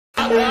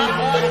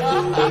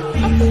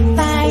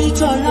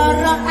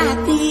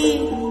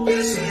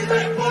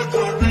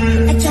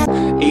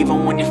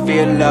Even when you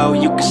feel low,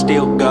 you can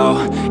still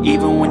go.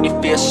 Even when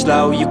you feel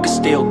slow, you can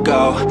still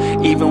go.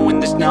 Even when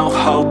there's no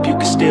hope, you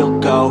can still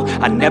go.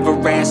 I never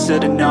answer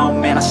to no,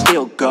 man, I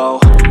still go.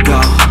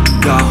 Go,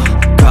 go,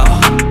 go,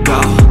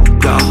 go,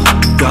 go,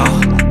 go,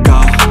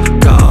 go,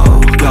 go,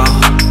 go,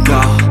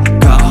 go,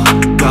 go,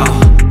 go,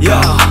 yo,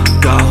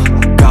 go,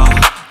 go,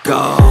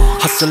 go.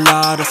 Hustle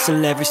hard,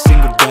 hustle every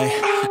single day.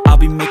 I'll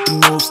be making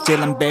moves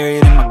till I'm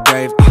buried in my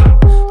grave.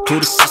 To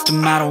the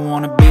system, I don't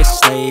wanna be a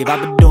slave. I've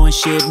been doing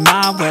shit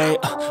my way,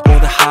 or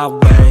the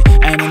highway.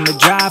 And in the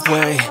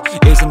driveway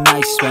is a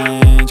nice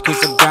range.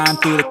 Cause I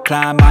grind through the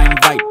climb, I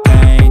invite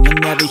pain. You'll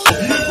never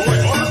hear.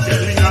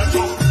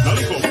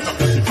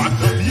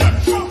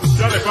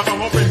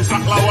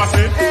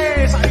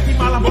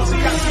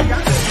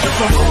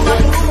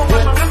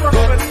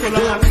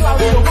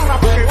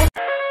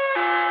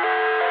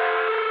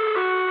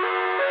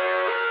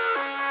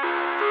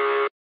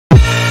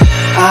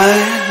 I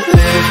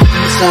live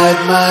inside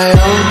my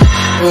own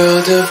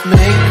world of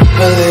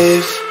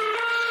make-believe.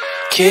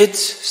 Kids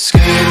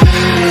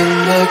screaming in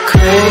the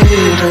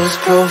cradles,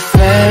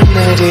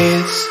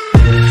 profanities.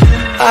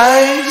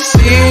 I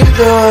see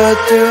the world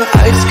through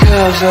ice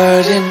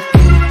covered in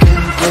ink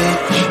and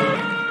bleach.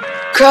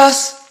 Cross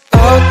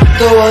out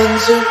the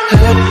ones who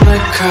heard my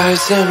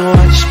cries and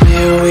watched me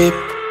weep.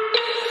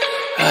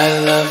 I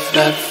love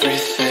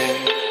everything.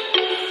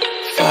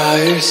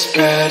 Fire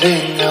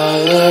spreading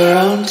all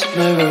around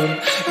my room.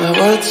 My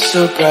world's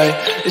so bright,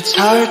 it's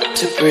hard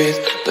to breathe,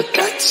 but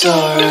that's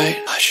alright.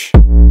 Hush.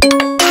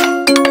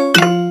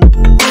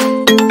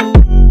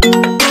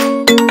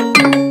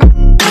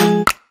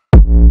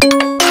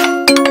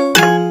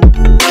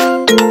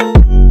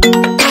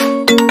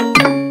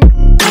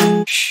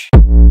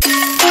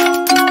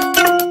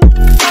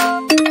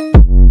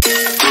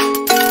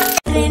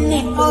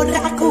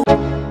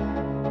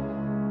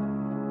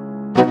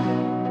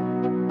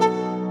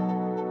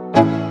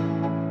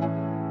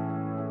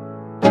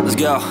 Let's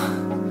go,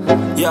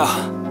 yo.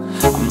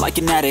 I'm like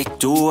an addict,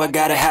 do I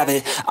gotta have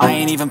it. I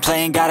ain't even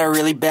playing, got a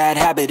really bad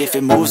habit. If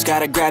it moves,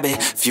 gotta grab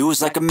it,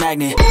 fuse like a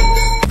magnet.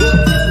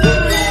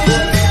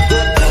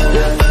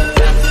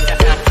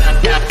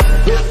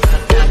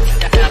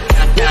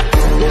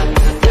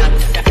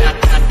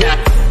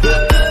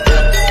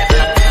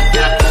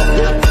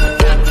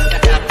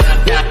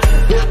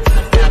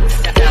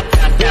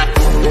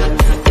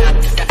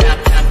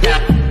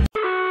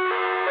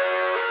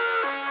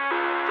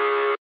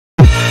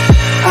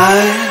 I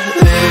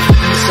live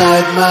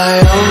inside my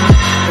own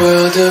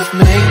world of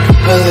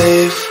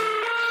make-believe.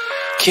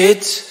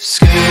 Kids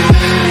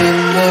screaming in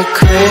the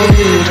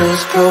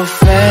cradles,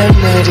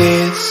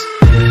 profanities.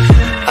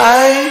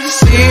 I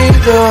see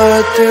the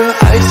world through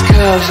ice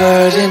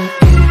covered in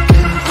ink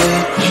and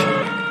bleach.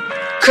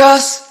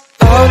 Cross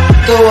out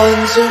the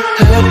ones who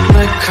heard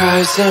my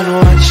cries and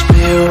watched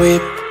me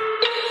weep.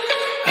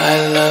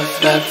 I love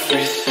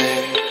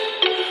everything.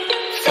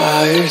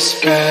 Fire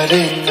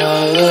spreading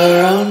all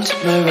around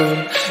my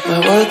room. My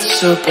world's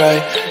so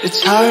bright,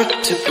 it's hard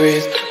to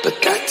breathe,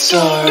 but that's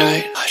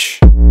alright. Hush.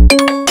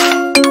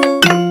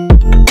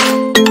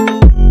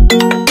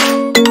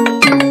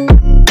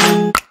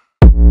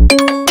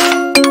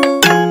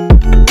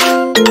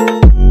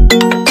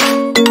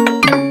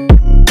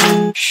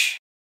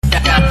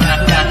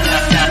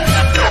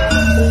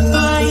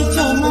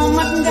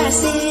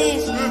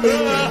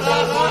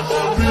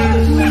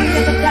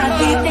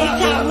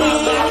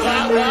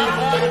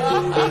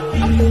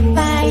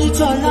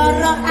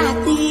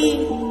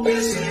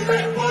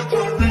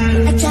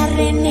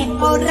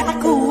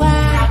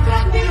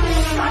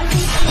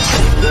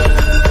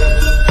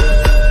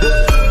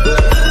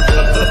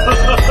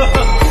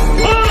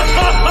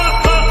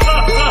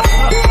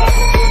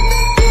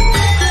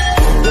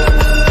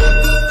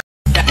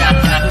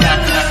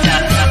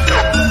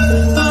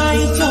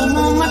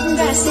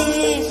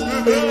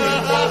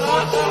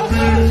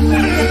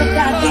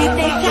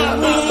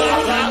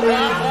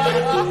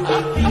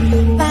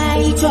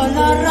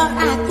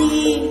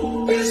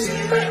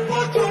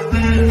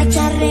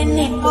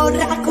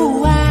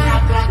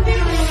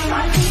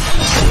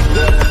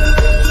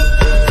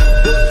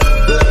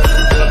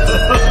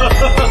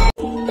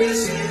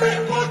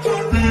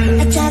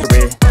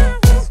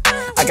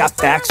 I got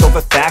facts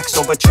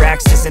over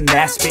tracks, this and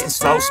that. Spitting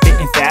slow,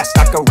 spitting fast,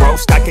 I could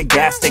roast, I could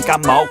gas. Think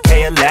I'm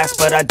okay at last,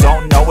 but I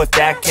don't know if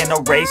that can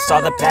erase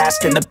all the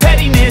past. And the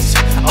pettiness,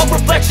 a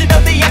reflection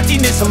of the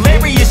emptiness.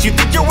 Hilarious, you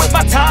think you're worth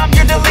my time,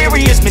 you're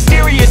delirious.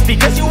 Mysterious,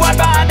 because you hide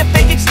behind a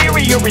fake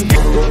exterior. And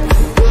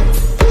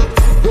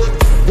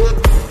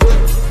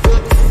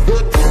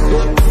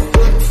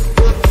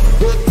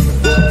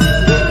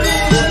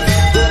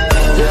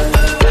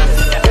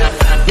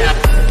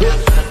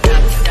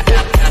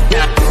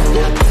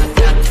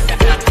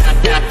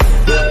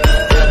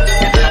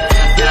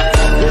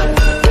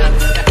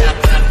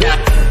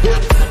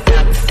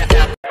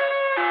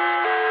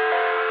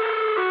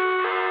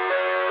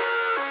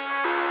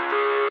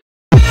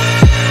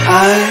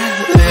I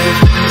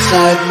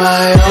inside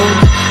my own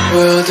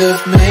world of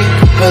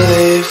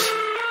make-believe.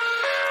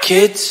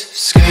 Kids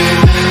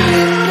screaming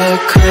in the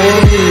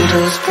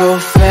cradles,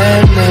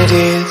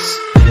 profanities.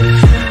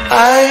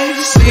 I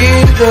see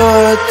the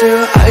world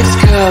through ice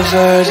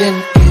covered in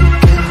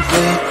ink and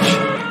bleach.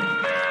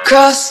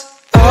 Cross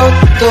out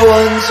the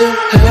ones who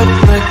heard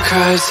my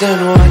cries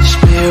and watched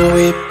me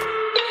weep.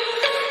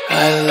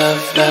 I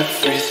love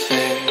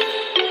everything.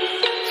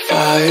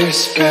 Fire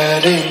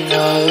spreading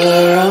all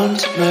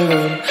around my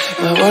room.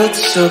 My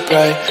world's so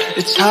bright,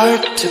 it's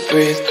hard to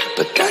breathe,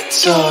 but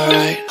that's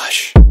alright.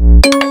 Hush.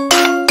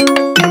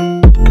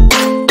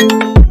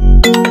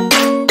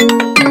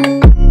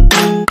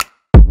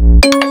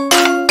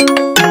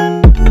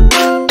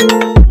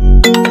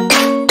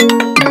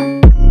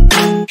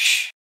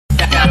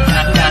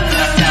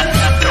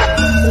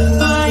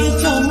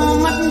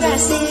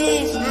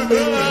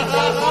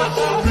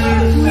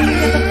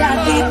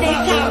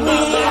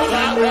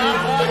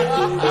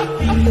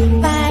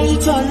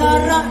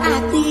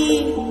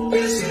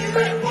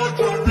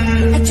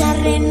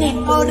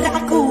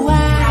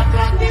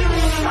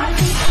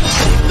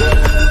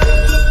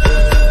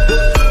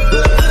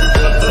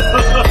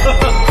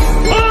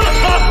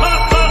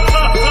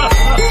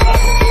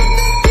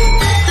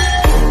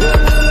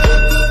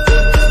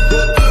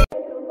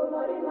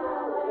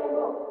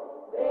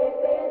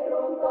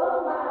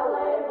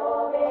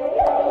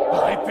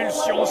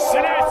 Répulsion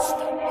céleste.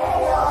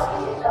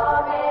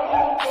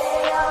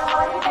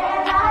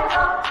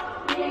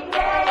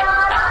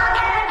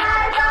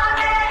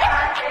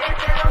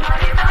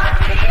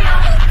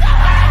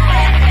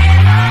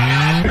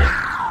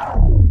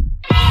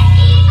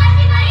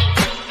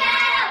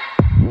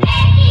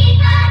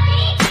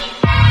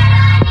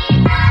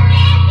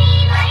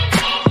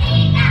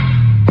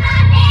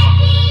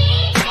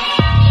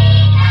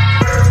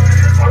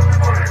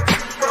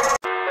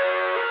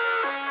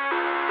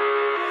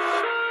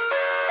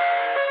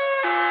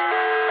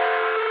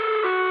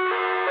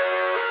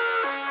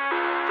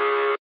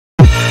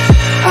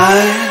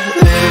 I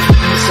live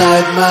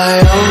inside my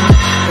own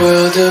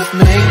world of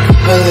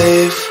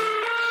make-believe.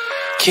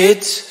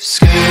 Kids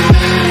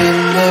screaming in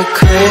the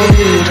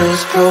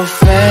cradles,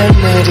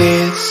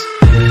 profanities.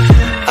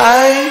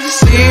 I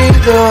see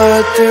the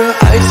world through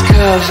ice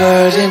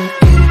covered in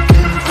ink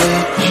and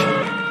bleach.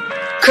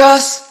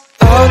 Cross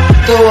out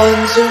the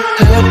ones who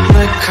heard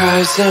my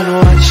cries and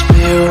watched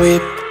me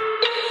weep.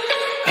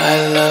 I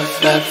love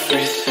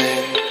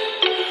everything.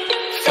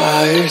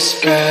 Fire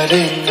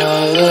spreading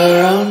all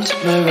around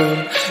my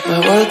room. My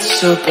world's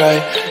so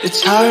bright,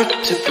 it's hard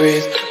to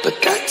breathe,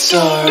 but that's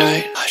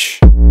alright. Hush.